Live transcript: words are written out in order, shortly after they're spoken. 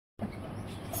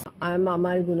I'm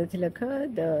Amal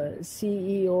Goonetilleke, the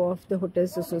CEO of the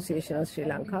Hotels Association of Sri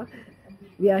Lanka.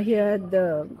 We are here at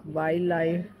the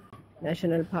Wildlife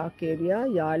National Park area,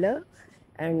 Yala,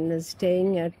 and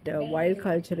staying at Wild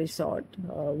Culture Resort,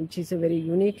 which is a very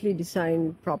uniquely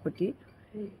designed property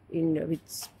with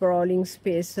sprawling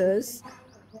spaces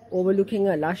overlooking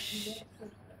a lush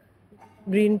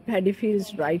green paddy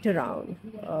fields right around.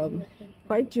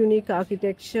 Quite unique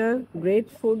architecture,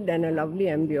 great food, and a lovely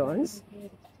ambience.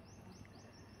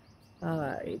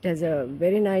 It has a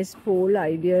very nice pool,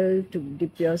 ideal to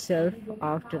dip yourself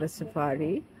after a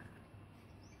safari.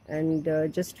 And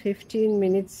just 15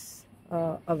 minutes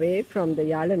away from the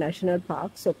Yala National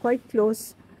Park, so quite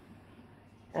close.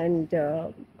 And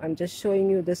I'm just showing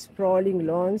you the sprawling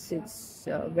lawns. It's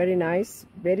very nice,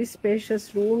 very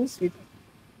spacious rooms with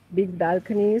big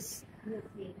balconies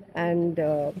and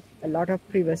a lot of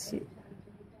privacy.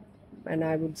 And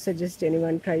I would suggest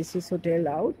anyone tries this hotel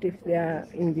out if they are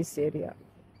in this area.